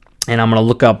 And I'm going to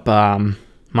look up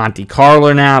Monty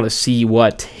Carlo now to see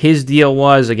what his deal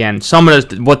was. Again, some of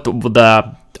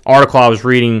the article I was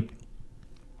reading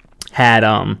had,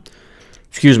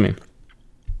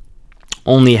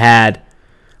 only had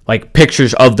like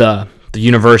pictures of the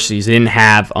universities. They didn't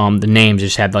have the names,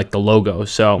 just had like the logo.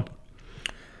 So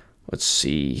let's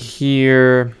see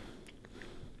here.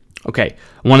 Okay,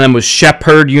 one of them was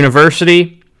Shepherd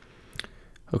University.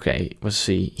 Okay, let's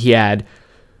see.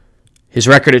 His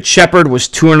record at Shepherd was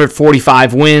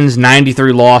 245 wins,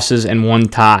 93 losses, and 1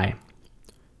 tie.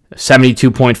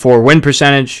 72.4 win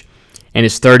percentage, and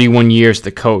his 31 years as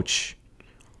the coach.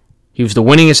 He was the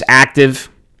winningest active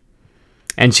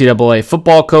NCAA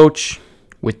football coach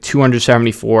with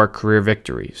 274 career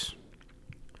victories.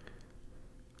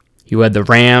 He led the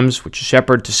Rams, which is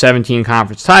Shepherd, to 17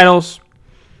 conference titles.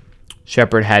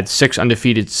 Shepherd had 6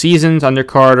 undefeated seasons under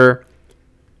Carter,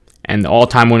 and the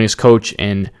all-time winningest coach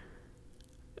in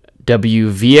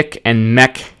WVIC and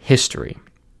MEC history,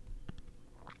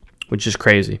 which is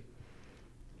crazy.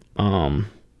 One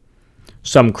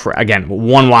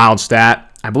wild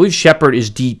stat. I believe Shepherd is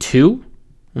D2.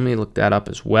 Let me look that up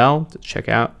as well to check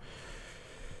out.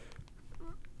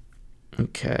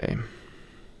 Okay.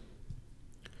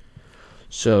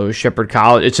 So Shepherd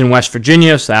College, it's in West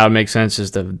Virginia, so that would make sense as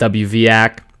the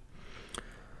WVAC.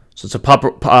 So it's a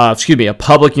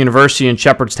public university in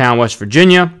Shepherdstown, West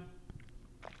Virginia.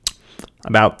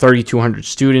 About 3,200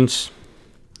 students.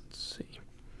 Let's see.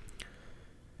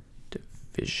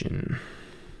 Division.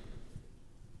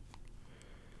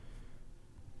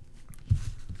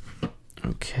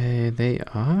 Okay,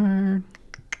 they're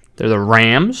the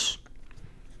Rams.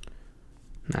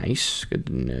 Nice, good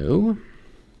to know.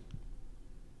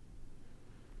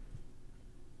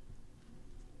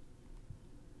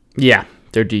 Yeah,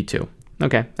 they're D2.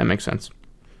 Okay, that makes sense.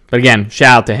 But again,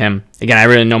 shout out to him. Again, I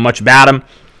really don't know much about him.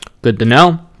 Good to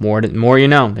know. More you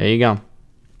know. There you go.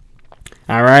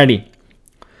 Alrighty.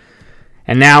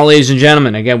 And now, ladies and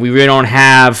gentlemen, again, we really don't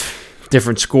have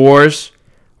different scores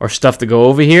or stuff to go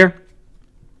over here.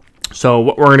 So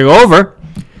what we're going to go over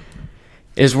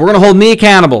is we're going to hold me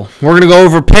accountable. We're going to go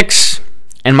over picks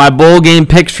and my bowl game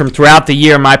picks from throughout the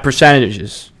year, my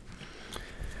percentages.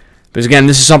 Because again,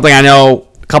 this is something I know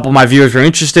a couple of my viewers are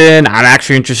interested in. I'm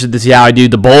actually interested to see how I do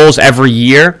the bowls every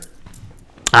year.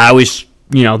 I always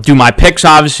do my picks,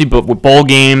 obviously, but with bowl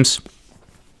games,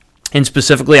 and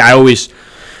specifically, I always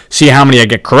see how many I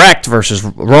get correct versus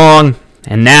wrong.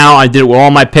 And now I did it with all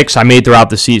my picks I made throughout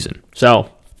the season. So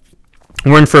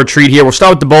we're in for a treat here. We'll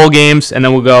start with the bowl games, and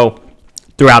then we'll go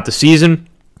throughout the season.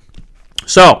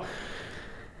 So,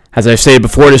 as I stated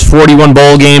before, there's 41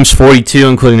 bowl games, 42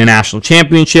 including the national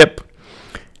championship.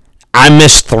 I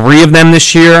missed 3 of them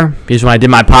this year because when I did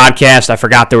my podcast, I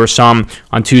forgot there were some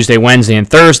on Tuesday, Wednesday, and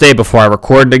Thursday before I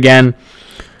recorded again.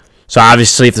 So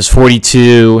obviously, if there's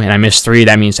 42 and I missed 3,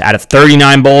 that means out of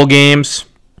 39 bowl games,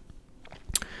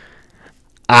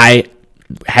 I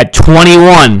had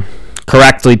 21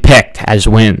 correctly picked as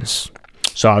wins.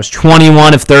 So I was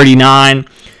 21 of 39,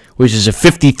 which is a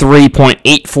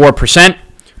 53.84%.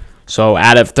 So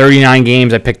out of 39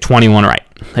 games, I picked 21 right.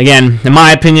 Again, in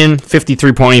my opinion,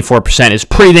 53.84% is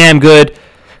pretty damn good.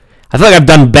 I feel like I've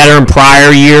done better in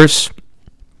prior years.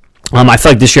 I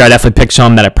feel like this year I definitely picked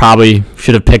some that I probably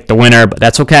should have picked the winner, but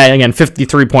that's okay. Again,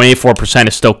 53.84%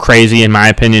 is still crazy in my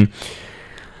opinion.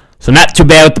 So not too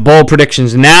bad with the bowl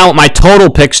predictions. Now my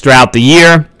total picks throughout the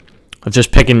year of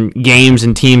just picking games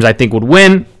and teams I think would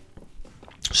win.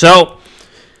 So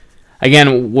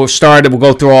again, we'll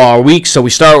go through all our weeks. So we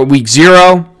start with week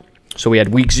 0. So we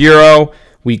had week 0,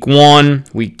 week 1,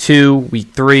 week 2, week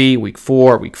 3, week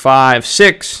 4, week 5,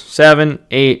 6, 7,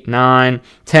 8, 9,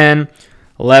 10,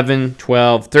 11,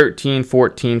 12, 13,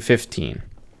 14, 15.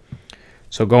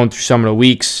 So going through some of the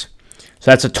weeks.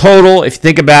 So that's a total, if you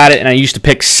think about it, and I used to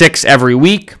pick 6 every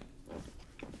week.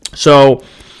 So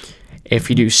if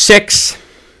you do 6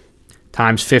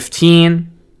 times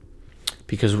 15,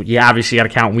 because you obviously got to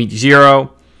count week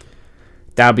 0,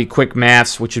 that would be quick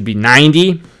maths, which would be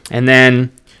 90. And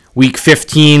then week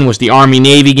 15 was the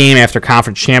Army-Navy game after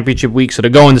conference championship week. So to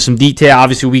go into some detail,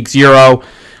 obviously week 0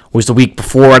 was the week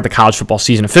before the college football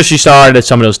season officially started, as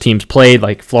some of those teams played,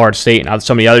 like Florida State and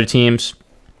some of the other teams.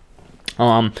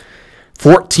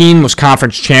 14 was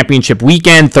conference championship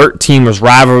weekend, 13 was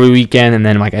rivalry weekend, and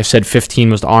then, like I said,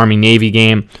 15 was the Army-Navy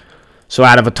game. So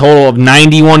out of a total of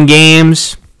 91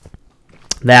 games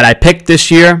that I picked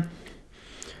this year,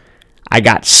 I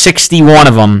got 61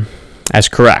 of them as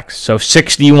correct. So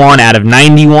 61 out of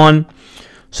 91.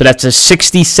 So that's a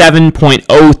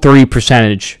 67.03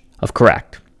 percentage of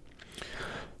correct.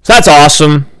 So that's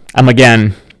awesome.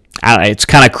 Again, it's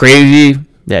kind of crazy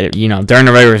that, during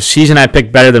the regular season I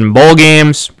picked better than bowl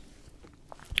games.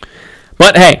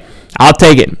 But hey, I'll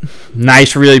take it.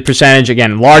 Nice really percentage.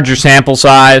 Again, larger sample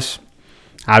size.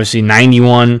 Obviously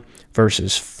 91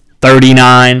 versus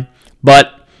 39.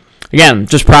 But again,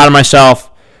 just proud of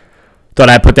myself. Thought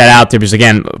I'd put that out there because,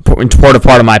 again, important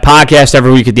part of my podcast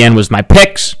every week at the end was my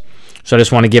picks. So I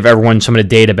just want to give everyone some of the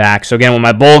data back. So again, with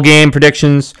my bowl game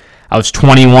predictions, I was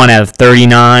 21 out of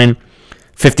 39,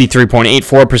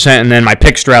 53.84%. And then my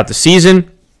picks throughout the season,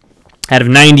 out of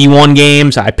 91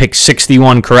 games, I picked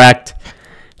 61 correct,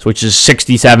 which is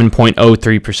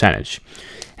 67.03 percentage.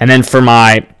 And then for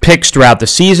my picks throughout the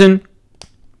season,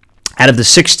 out of the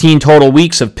 16 total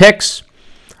weeks of picks,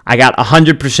 I got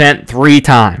 100% 3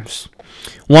 times.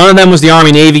 One of them was the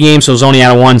Army-Navy game, so it was only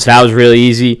out of 1, so that was really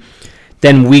easy.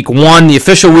 Then week 1, the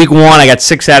official week 1, I got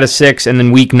 6 out of 6, and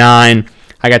then week 9,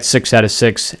 I got 6 out of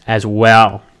 6 as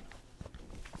well.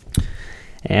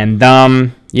 And,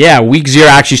 week 0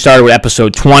 actually started with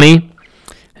episode 20.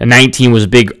 And 19 was a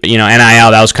big, NIL.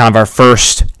 That was kind of our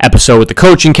first episode with the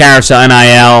coaching carousel,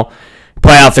 NIL,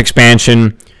 playoff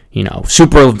expansion,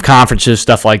 super conferences,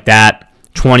 stuff like that.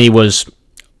 20 was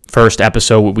first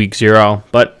episode with week 0.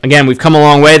 But again, we've come a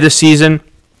long way this season.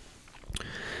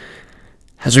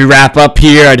 As we wrap up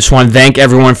here, I just want to thank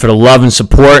everyone for the love and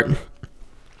support. And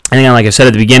again, like I said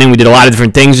at the beginning, we did a lot of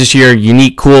different things this year,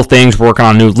 unique, cool things. We're working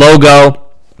on a new logo.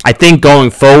 I think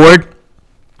going forward,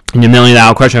 and the $1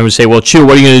 million question, I would say, well, Chew,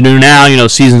 what are you going to do now?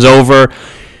 Season's over.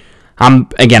 I'm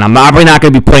probably not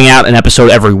going to be putting out an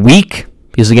episode every week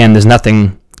because, again,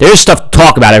 there's stuff to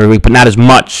talk about every week, but not as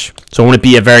much. So it wouldn't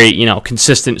be a very,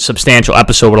 consistent, substantial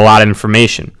episode with a lot of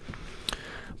information.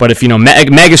 But if,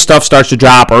 mega stuff starts to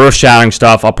drop or earth-shattering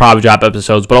stuff, I'll probably drop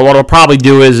episodes. But what I'll probably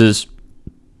do is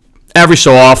every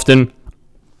so often,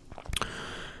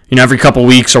 every couple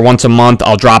weeks or once a month,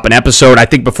 I'll drop an episode. I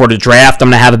think before the draft, I'm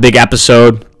going to have a big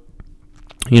episode.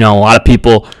 A lot of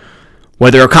people,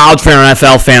 whether you're a college fan or an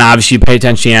NFL fan, obviously you pay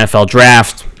attention to the NFL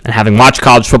draft. And having watched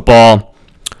college football,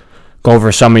 go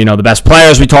over some of, the best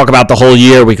players we talk about the whole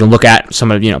year. We can look at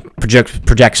some of,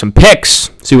 project some picks,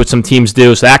 see what some teams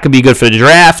do. So that could be good for the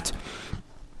draft.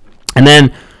 And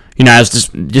then, as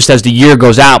the year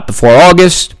goes out before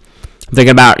August, I'm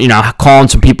thinking about, calling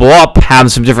some people up, having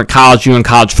some different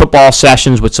college football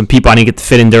sessions with some people I didn't get to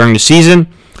fit in during the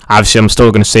season. Obviously, I'm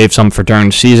still going to save some for during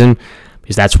the season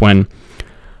because that's when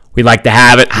we like to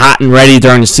have it hot and ready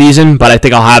during the season. But I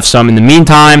think I'll have some in the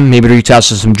meantime. Maybe reach out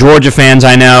to some Georgia fans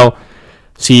I know,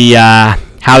 see how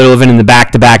they're living in the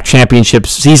back-to-back championship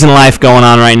season life going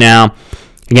on right now.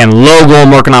 Again, logo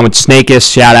I'm working on with Snakeus.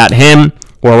 Shout out him.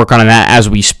 We're working on that as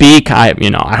we speak. I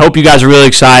hope you guys are really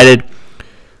excited,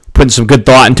 putting some good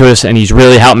thought into this, and he's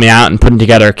really helped me out in putting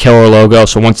together a killer logo.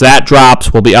 So once that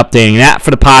drops, we'll be updating that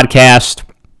for the podcast.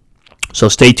 So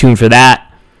stay tuned for that.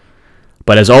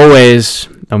 But as always,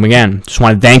 again, just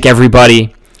want to thank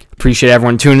everybody. Appreciate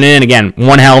everyone tuning in. Again,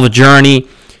 one hell of a journey.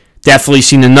 Definitely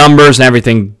seen the numbers and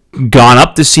everything gone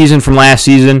up this season from last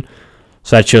season.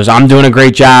 So that shows I'm doing a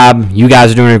great job. You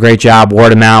guys are doing a great job.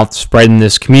 Word of mouth, spreading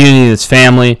this community, this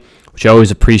family, which I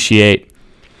always appreciate.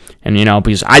 And,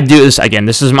 because I do this, again,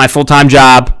 this is my full-time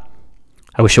job.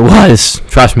 I wish it was.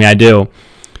 Trust me, I do.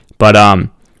 But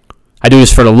I do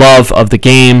this for the love of the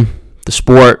game, the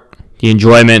sport, the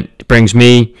enjoyment it brings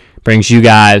me, brings you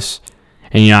guys.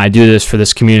 And, I do this for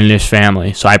this community, this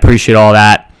family. So I appreciate all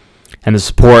that and the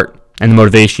support and the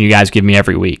motivation you guys give me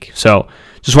every week. So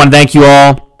just want to thank you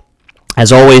all.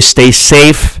 As always, stay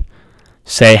safe,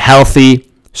 stay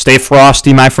healthy, stay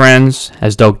frosty, my friends,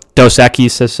 as Dos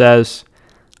Equis says.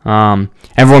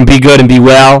 Everyone be good and be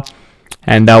well.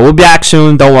 And we'll be back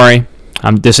soon. Don't worry.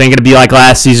 This ain't going to be like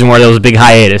last season where there was a big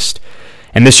hiatus.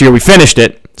 And this year we finished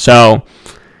it. So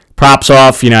props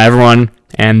off. Everyone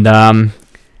And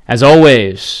as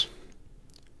always,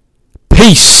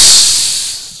 peace.